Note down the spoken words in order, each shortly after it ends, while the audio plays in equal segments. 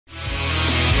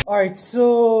Alright,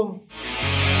 so...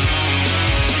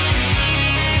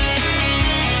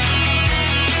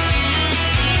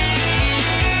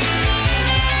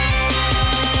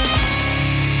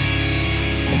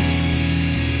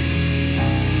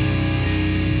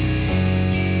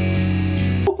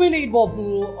 Open 8-ball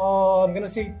pool, I'm gonna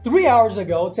say 3 hours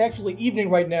ago. It's actually evening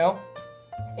right now.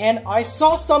 And I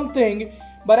saw something,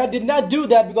 but I did not do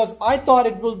that because I thought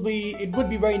it would be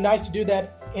very nice to do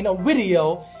that in a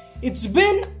video. It's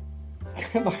been,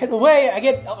 by the way, I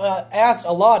get asked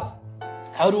a lot,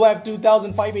 how do I have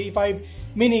 2,585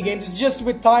 mini games? It's just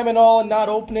with time and all and not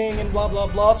opening and blah blah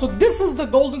blah. So this is the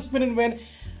golden spin and win.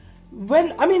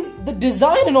 I mean, the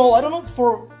design and all, I don't know,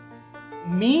 for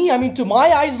me, I mean, to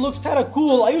my eyes looks kind of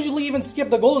cool. I usually even skip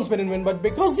the golden spin and win, but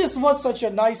because this was such a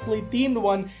nicely themed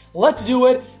one, let's do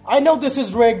it. I know this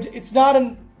is rigged. It's not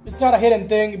a hidden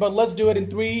thing, but let's do it in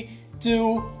 3,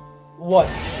 2, 1.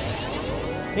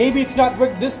 Maybe it's not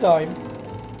rigged this time.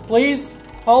 Please,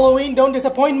 Halloween, don't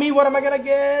disappoint me. What am I gonna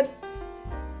get?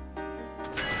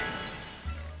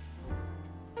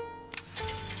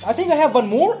 I think I have one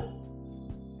more.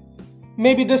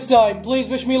 Maybe this time. Please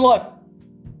wish me luck.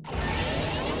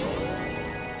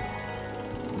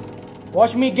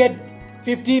 Watch me get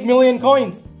 50 million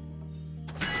coins.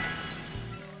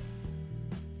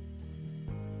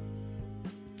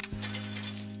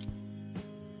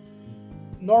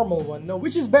 Normal one. No,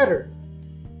 which is better?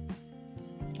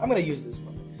 I'm gonna use this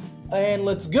one. And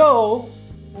let's go.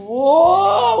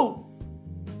 Whoa!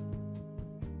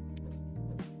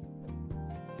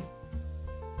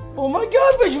 Oh my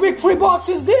god, which victory box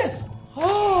is this?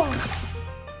 Oh,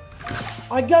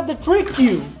 I got the trick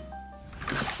cube.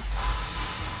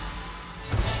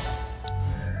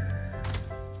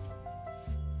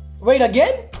 Wait,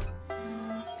 again?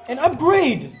 An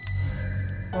upgrade!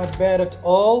 Not bad at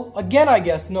all. Again, I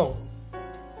guess. No.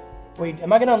 Wait,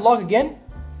 am I gonna unlock again?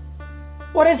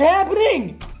 What is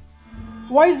happening?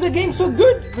 Why is the game so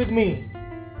good with me?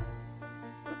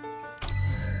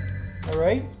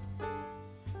 Alright.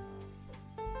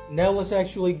 Now let's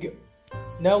actually go.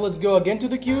 Now let's go again to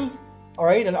the queues.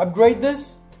 Alright, and upgrade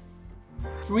this.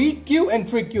 Treat queue and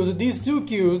trick queue. So these two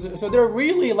queues, so they're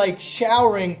really like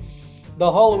showering the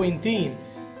Halloween theme.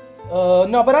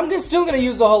 No, but I'm still gonna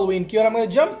use the Halloween queue, and I'm gonna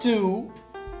jump to...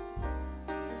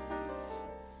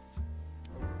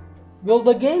 Will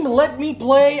the game let me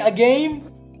play a game?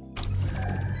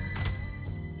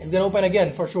 It's gonna open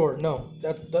again for sure. No,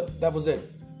 that was it.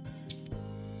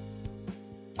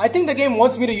 I think the game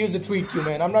wants me to use the treat queue,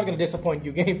 man. I'm not gonna disappoint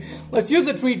you, game. Let's use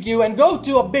the treat queue and go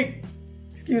to a big...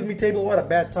 Excuse me, table. What a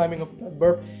bad timing of that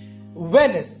burp.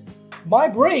 Venice. My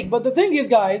break. But the thing is,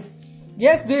 guys...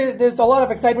 Yes, there's a lot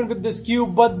of excitement with this queue,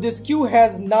 but this queue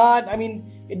has not, I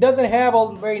mean, it doesn't have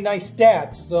all very nice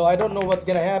stats, so I don't know what's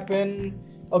gonna happen.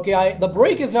 Okay, the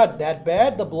break is not that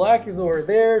bad, the black is over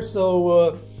there,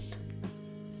 so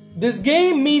this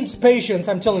game means patience,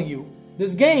 I'm telling you.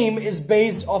 This game is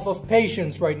based off of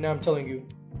patience right now, I'm telling you.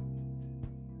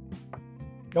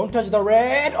 Don't touch the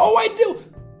red. Oh, I do!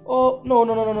 Oh,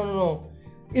 no.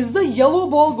 Is the yellow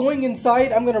ball going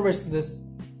inside? I'm gonna risk this.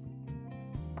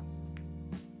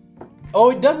 Oh,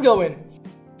 it does go in.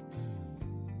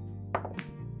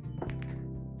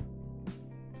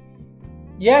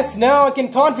 Yes, now I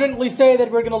can confidently say that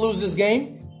we're gonna lose this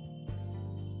game.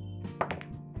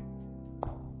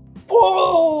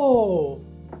 Oh!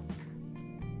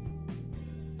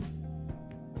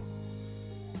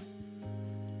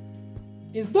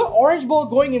 Is the orange ball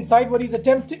going inside what he's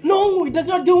attempting? No, it does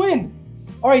not go in.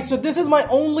 Alright, so this is my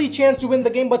only chance to win the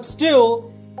game, but still...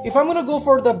 If I'm gonna go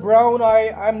for the brown,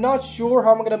 I'm not sure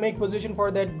how I'm gonna make position for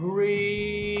that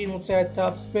green. Let's say at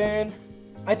top spin.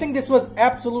 I think this was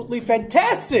absolutely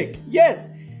fantastic. Yes,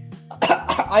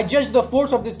 I judged the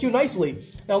force of this queue nicely.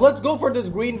 Now let's go for this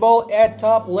green ball at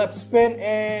top left spin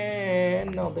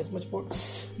and no, this much for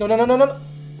no.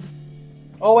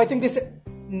 Oh, I think this.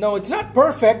 No, it's not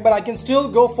perfect, but I can still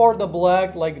go for the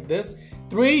black like this.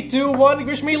 3, 2, 1.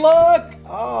 Wish me luck.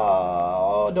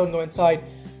 Oh, don't go inside.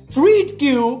 Treat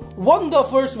queue won the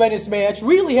first Venice match.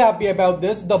 Really happy about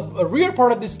this. The rear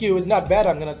part of this queue is not bad,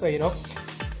 I'm gonna say, you know.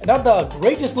 Not the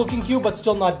greatest looking queue, but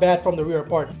still not bad from the rear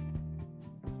part.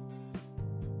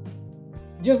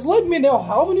 Just let me know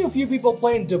how many of you people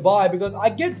play in Dubai, because I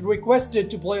get requested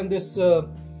to play on this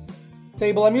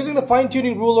table. I'm using the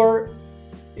fine-tuning ruler.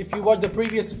 If you watch the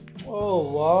previous... Oh,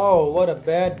 wow, what a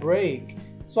bad break.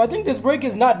 So I think this break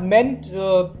is not meant...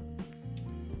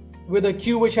 with a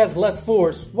queue which has less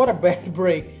force. What a bad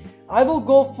break. I will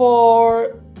go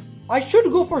for... I should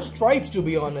go for stripes, to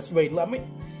be honest. Wait, I'm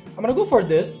gonna go for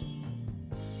this.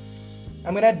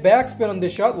 I'm gonna add backspin on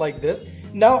this shot like this.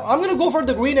 Now I'm gonna go for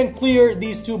the green and clear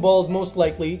these two balls most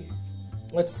likely.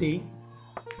 Let's see.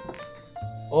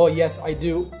 Oh yes, I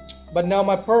do. But now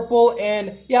my purple,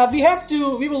 and yeah, we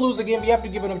will lose the game. We have to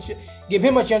give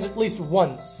him a chance at least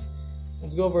once.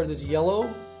 Let's go for this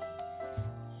yellow.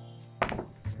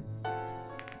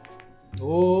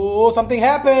 Oh, something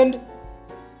happened.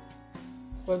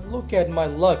 But look at my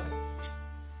luck.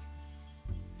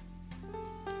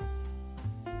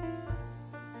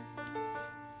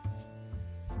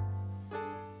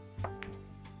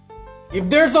 If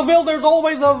there's a will, there's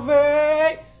always a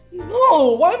way.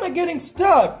 No, why am I getting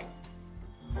stuck?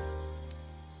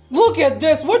 Look at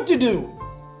this, what to do?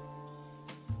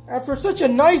 After such a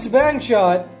nice bank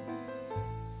shot.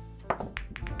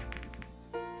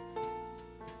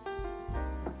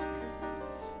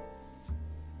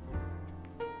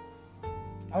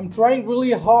 I'm trying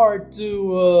really hard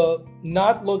to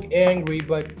not look angry,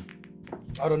 but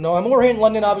I don't know. I'm over here in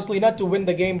London, obviously, not to win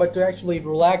the game, but to actually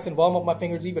relax and warm up my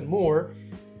fingers even more.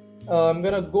 I'm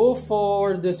gonna go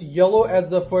for this yellow as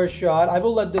the first shot. I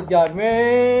will let this guy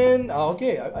win.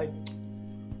 Okay,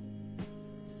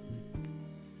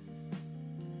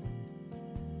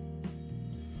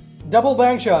 double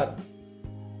bank shot.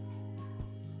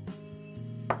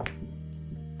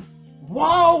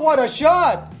 Wow, what a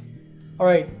shot!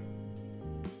 Alright.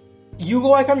 You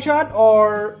go I come shot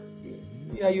or...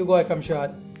 Yeah, you go I come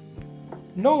shot.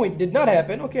 No, it did not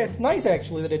happen. Okay, it's nice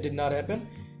actually that it did not happen.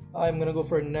 I'm gonna go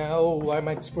for it now. Oh, I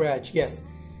might scratch. Yes.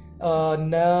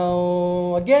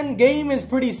 Now, again, game is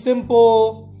pretty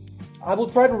simple. I will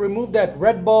try to remove that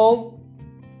red ball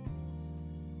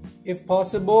if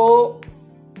possible.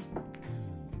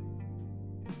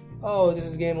 Oh, this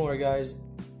is game over, guys.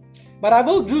 But I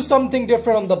will do something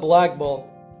different on the black ball.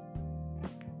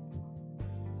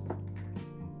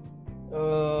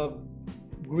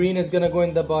 Green is gonna go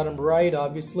in the bottom right,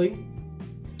 obviously.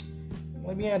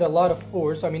 Let me add a lot of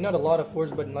force. I mean, not a lot of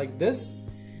force, but like this.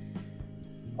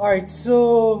 Alright,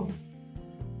 so...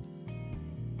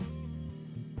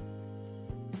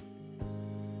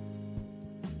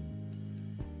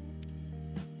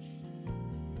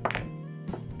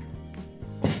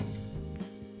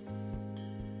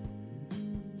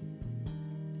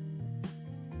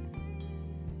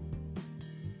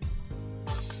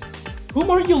 Whom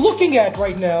are you looking at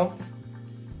right now?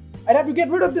 I'd have to get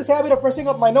rid of this habit of pressing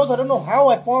up my nose. I don't know how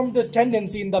I formed this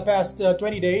tendency in the past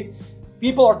 20 days.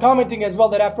 People are commenting as well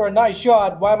that after a nice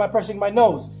shot, why am I pressing my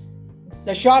nose?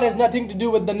 The shot has nothing to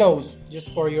do with the nose,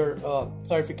 just for your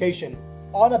clarification.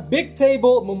 On a big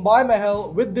table, Mumbai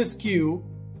Mahal with this cue.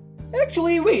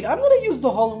 Actually, wait, I'm gonna use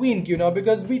the Halloween cue now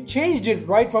because we changed it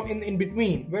right from in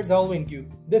between. Where's the Halloween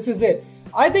cue? This is it.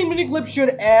 I think Miniclip should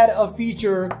add a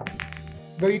feature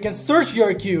where you can search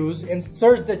your queues and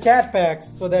search the chat packs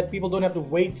so that people don't have to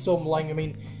wait so long. I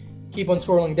mean, keep on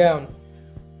scrolling down.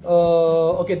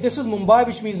 Okay, this is Mumbai,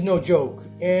 which means no joke.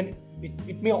 And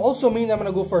it may also means I'm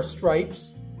gonna go for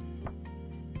stripes.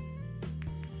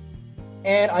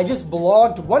 And I just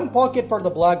blocked one pocket for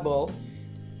the black ball.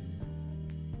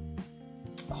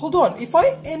 Hold on, if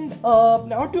I end up...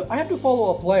 Now I have to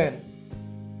follow a plan.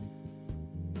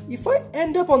 If I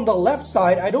end up on the left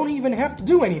side, I don't even have to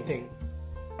do anything.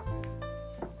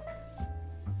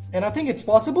 And I think it's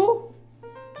possible.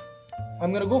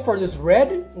 I'm gonna go for this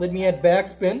red. Let me add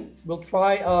backspin. We'll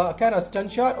try a kind of stun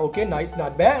shot. Okay, nice,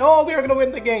 not bad. Oh, we are gonna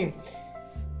win the game.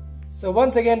 So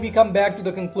once again, we come back to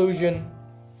the conclusion.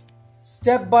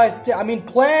 Step by step, I mean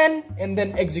plan and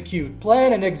then execute.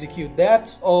 Plan and execute.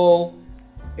 That's all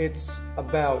it's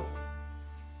about.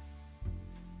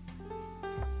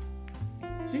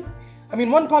 See? I mean,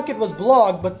 one pocket was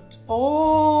blocked, but...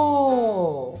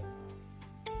 Oh...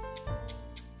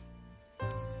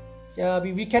 Yeah,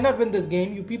 we cannot win this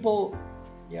game. You people...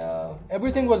 Yeah,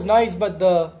 everything was nice, but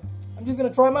I'm just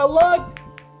gonna try my luck!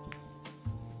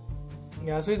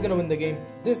 Yeah, so he's gonna win the game.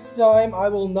 This time, I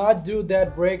will not do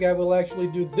that break. I will actually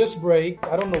do this break.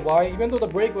 I don't know why. Even though the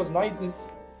break was nice, this...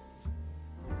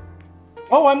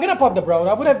 Oh, I'm gonna pop the brown.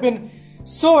 I would have been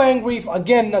so angry if,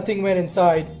 again, nothing went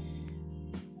inside.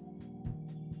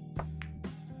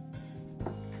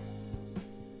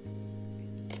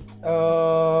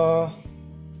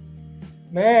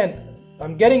 Man,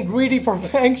 I'm getting greedy for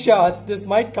bank shots. This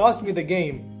might cost me the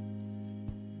game.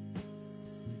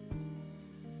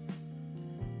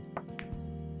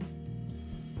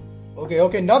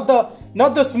 Okay, not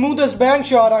the smoothest bank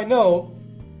shot, I know.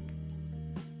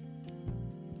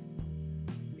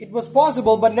 It was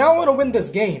possible, but now I want to win this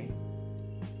game.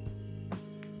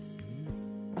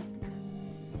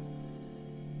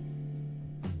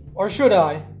 Or should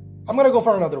I? I'm gonna go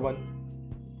for another one.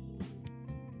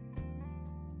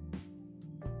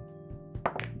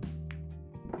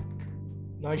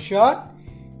 Nice shot.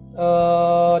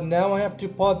 Now I have to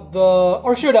pot the...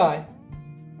 Or should I?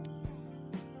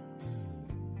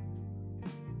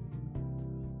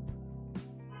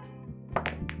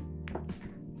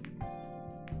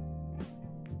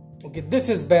 Okay, this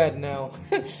is bad now.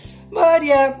 But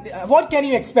yeah, what can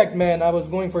you expect, man? I was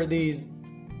going for these.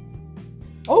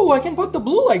 Oh, I can put the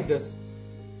blue like this.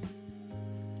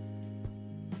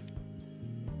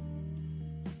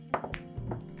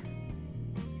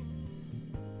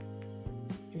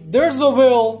 If there's a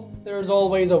will, there's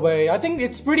always a way. I think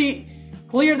it's pretty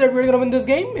clear that we're gonna win this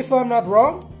game, if I'm not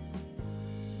wrong.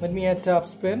 Let me add top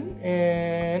spin,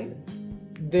 and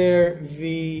there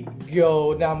we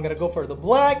go. Now I'm gonna go for the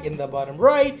black in the bottom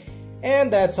right,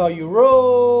 and that's how you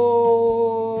roll.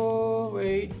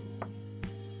 Wait.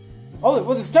 Oh, it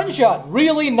was a stun shot.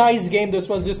 Really nice game this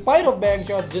was. Despite of bank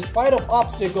shots, despite of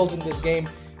obstacles in this game,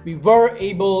 we were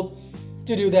able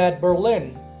to do that.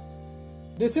 Berlin.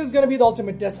 This is gonna be the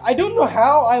ultimate test. I don't know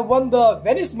how I won the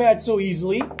Venice match so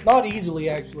easily. Not easily,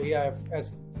 actually, yeah,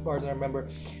 as far as I remember.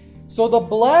 So the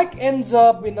black ends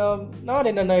up in a not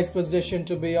in a nice position,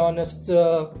 to be honest.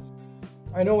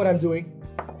 I know what I'm doing.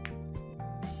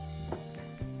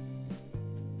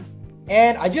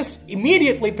 And I just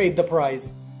immediately paid the price.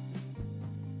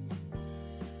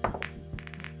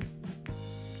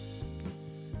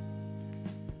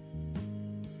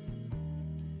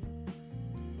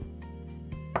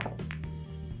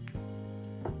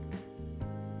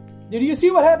 Did you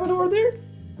see what happened over there?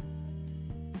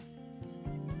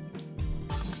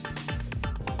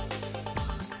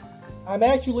 I'm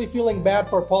actually feeling bad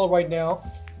for Paul right now.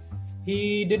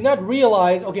 He did not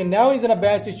realize, okay, now he's in a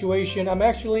bad situation. I'm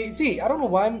actually, see, I don't know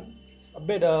why I'm a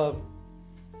bit,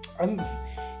 I'm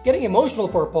getting emotional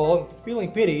for Paul. I'm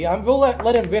feeling pity. I will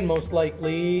let him win most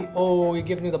likely. Oh, he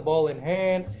gives me the ball in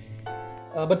hand.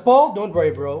 But Paul, don't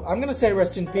worry, bro. I'm gonna say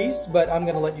rest in peace, but I'm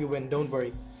gonna let you win, don't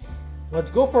worry. Let's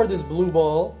go for this blue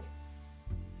ball.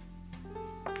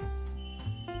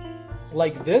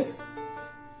 Like this.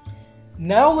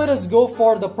 Now let us go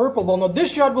for the purple ball. Now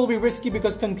this shot will be risky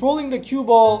because controlling the cue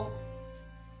ball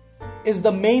is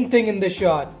the main thing in this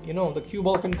shot. You know, the cue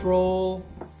ball control.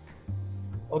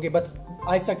 Okay, but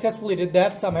I successfully did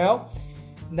that somehow.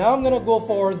 Now I'm gonna go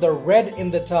for the red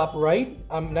in the top right.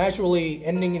 I'm naturally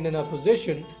ending in a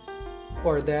position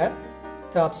for that.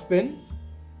 Top spin.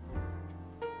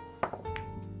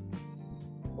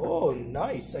 Oh,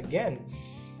 nice again.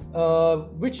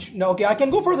 Which no, okay, I can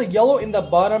go for the yellow in the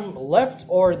bottom left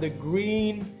or the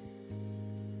green.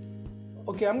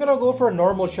 Okay, I'm gonna go for a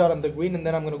normal shot on the green, and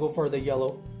then I'm gonna go for the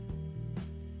yellow.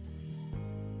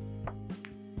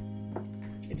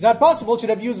 It's not possible. Should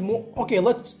have used more. Okay,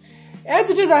 let's. As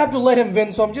it is, I have to let him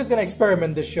win, so I'm just gonna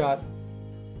experiment this shot.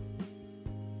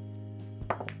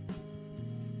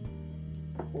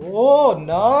 Oh,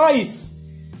 nice.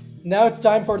 Now it's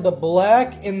time for the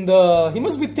black in the... He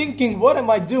must be thinking, what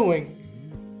am I doing?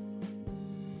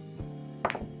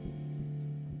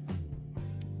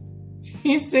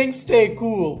 He's saying stay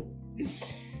cool.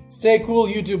 Stay cool,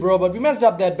 you two, bro. But we messed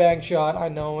up that bank shot, I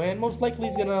know. And most likely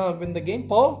he's gonna win the game.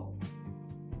 Paul?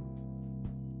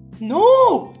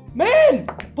 No! Man!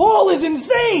 Paul is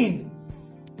insane!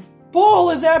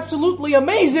 Paul is absolutely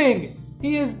amazing!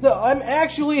 He is the... I'm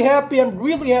actually happy. I'm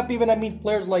really happy when I meet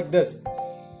players like this.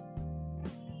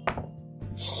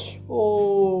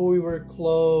 Oh, we were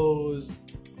close.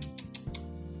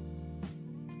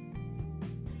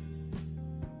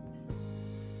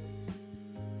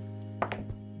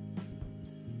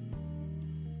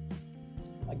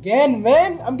 Again,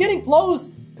 man, I'm getting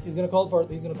close. He's gonna call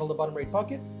the bottom right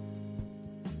pocket.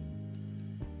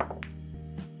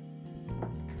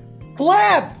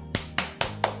 Clap!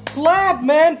 Clap,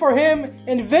 man, for him.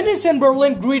 And Venice and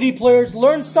Berlin greedy players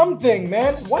learn something,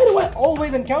 man. Why do I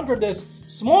always encounter this?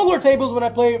 Smaller tables when I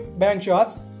play bank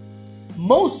shots.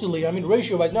 Mostly, I mean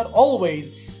ratio-wise, not always.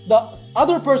 The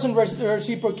other person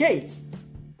reciprocates.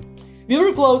 We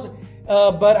were close,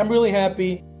 but I'm really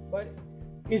happy. But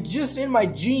it's just in my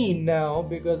gene now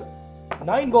because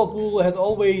 9-ball pool has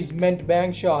always meant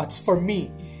bank shots for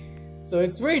me. So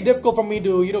it's very difficult for me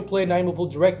to, you know, play 9-ball pool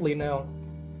directly now.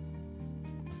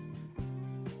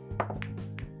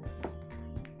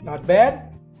 Not bad.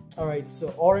 Alright, so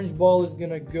orange ball is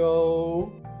gonna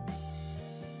go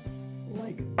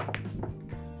like...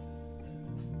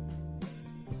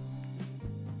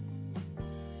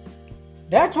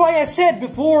 That's why I said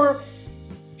before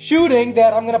shooting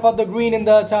that I'm gonna put the green in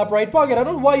the top right pocket. I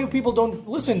don't know why you people don't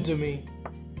listen to me.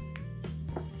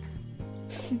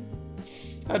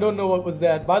 I don't know what was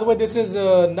that. By the way, this is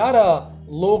not a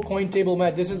low coin table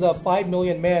match. This is a 5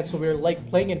 million match, so we're like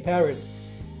playing in Paris.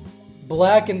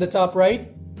 black in the top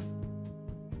right.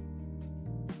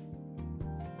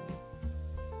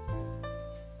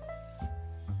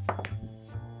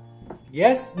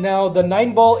 Yes, now the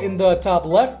 9 ball in the top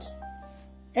left.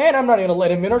 And I'm not going to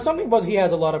let him in or something because he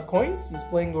has a lot of coins. He's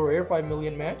playing a rare 5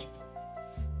 million match.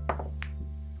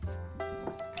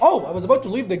 Oh, I was about to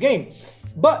leave the game.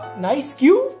 But, nice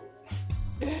cue.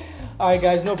 Alright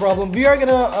guys, no problem. We are going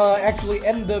to actually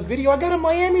end the video. I got a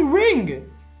Miami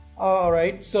ring.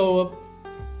 Alright, so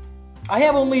I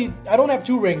don't have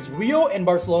 2 rings. Rio and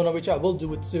Barcelona, which I will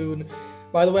do it soon.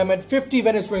 By the way, I'm at 50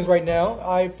 Venice rings right now.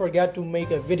 I forgot to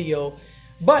make a video.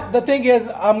 But the thing is,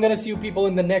 I'm gonna see you people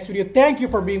in the next video. Thank you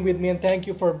for being with me, and thank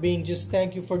you for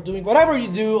doing whatever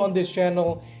you do on this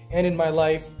channel and in my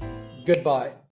life. Goodbye.